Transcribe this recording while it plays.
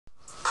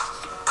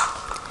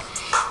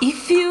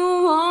If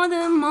you were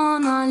the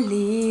Mona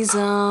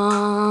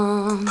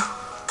Lisa,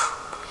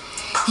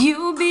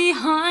 you'd be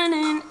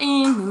hiding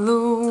in the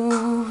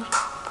Louvre.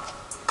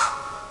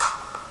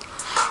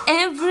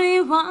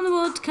 Everyone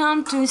would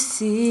come to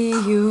see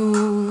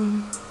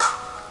you.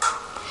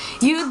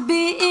 You'd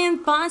be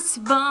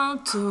impossible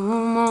to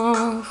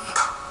move.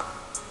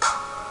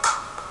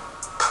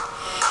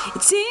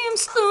 It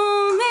seems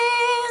to me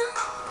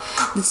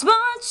that's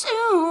what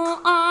you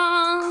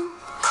are,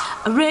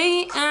 a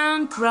ray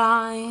and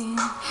bright,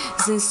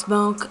 the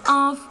smoke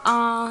of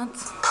art.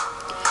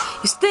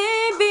 You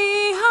stay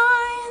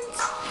behind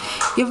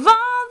your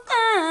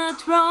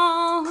velvet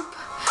robe,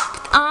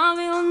 but I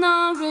will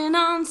not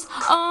renounce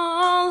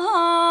all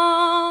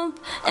hope.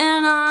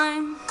 And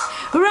I'm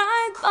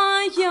right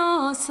by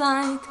your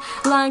side,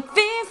 like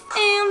thief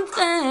in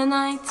the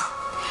night.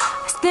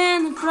 I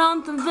stand in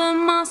front of the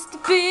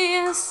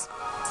masterpiece,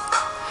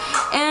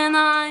 and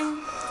I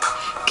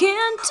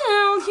can't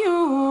tell you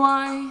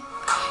why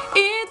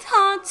it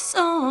hurts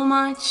so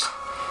much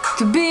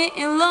to be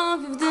in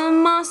love with the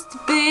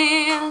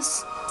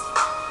masterpiece.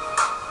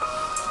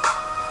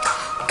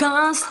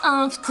 'Cause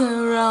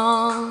after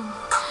all,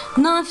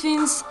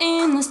 nothing's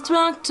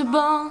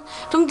indestructible.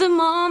 From the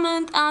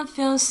moment I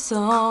first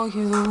saw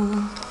you,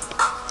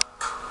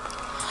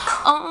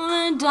 all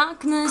the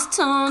darkness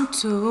turned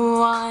to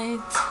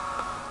white.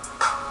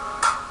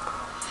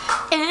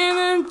 An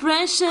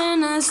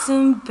impression as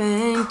a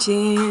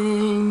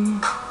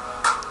painting,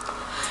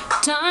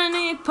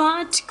 tiny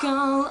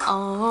particle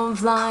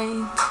of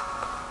light.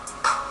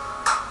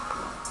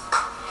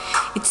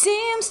 It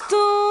seems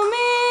to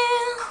me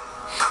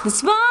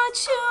that's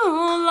what you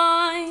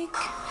like.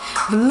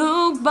 But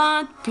look,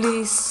 but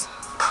please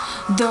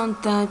don't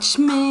touch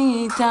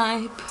me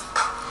type.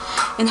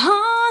 And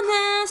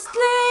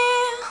honestly,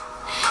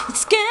 it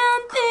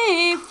can't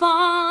be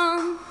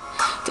fun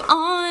to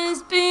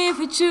always be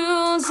the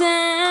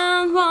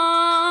chosen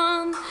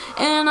one.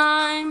 And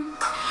I'm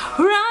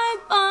right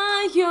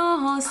by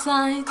your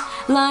side,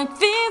 like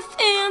thief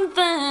in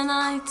the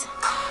night.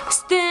 I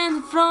stand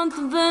in front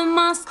of the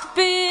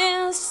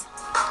masterpiece,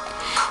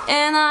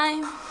 and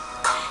I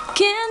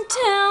can't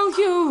tell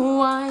you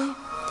why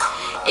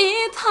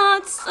it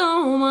hurts so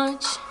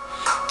much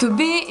to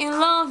be in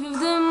love with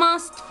the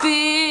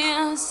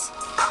masterpiece.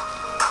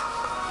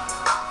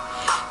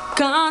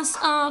 'Cause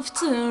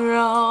after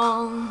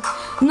all,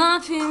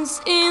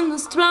 nothing's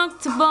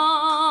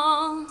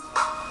indestructible.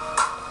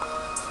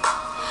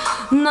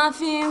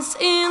 Nothing's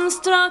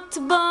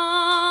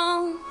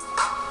indestructible.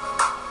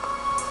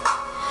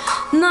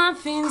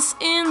 Nothing's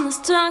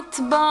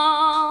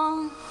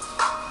indestructible.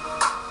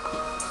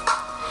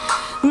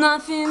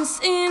 Nothing's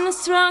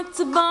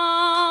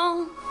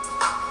indestructible.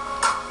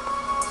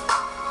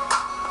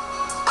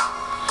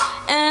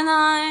 And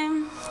I'm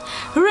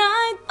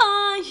right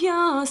by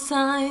your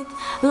side,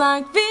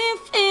 like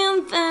thief in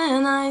the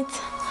night.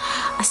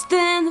 I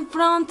stand in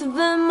front of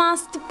the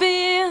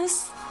masterpiece,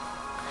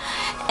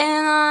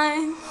 and I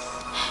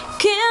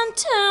can't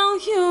tell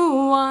you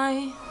why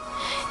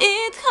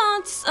it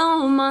hurts so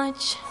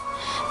much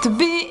to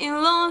be in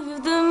love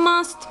with the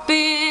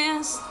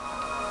masterpiece.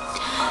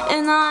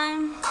 And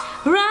I'm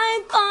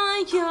right by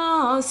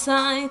your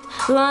side,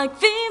 like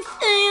thief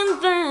in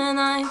the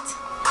night.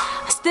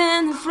 I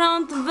stand in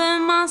front of the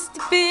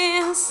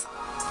masterpiece,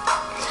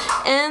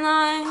 and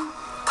I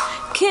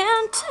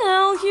can't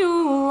tell you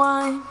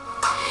why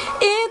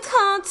it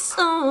hurts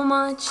so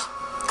much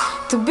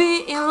to be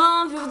in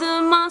love with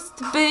the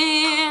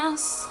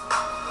masterpiece.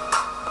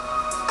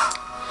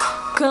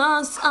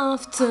 'Cause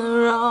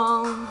after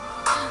all,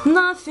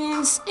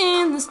 nothing's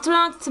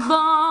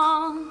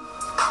indestructible.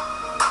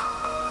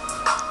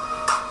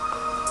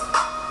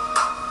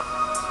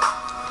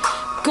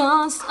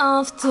 'Cause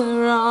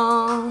after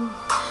all,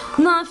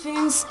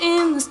 nothing's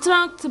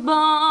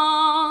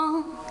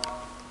indestructible.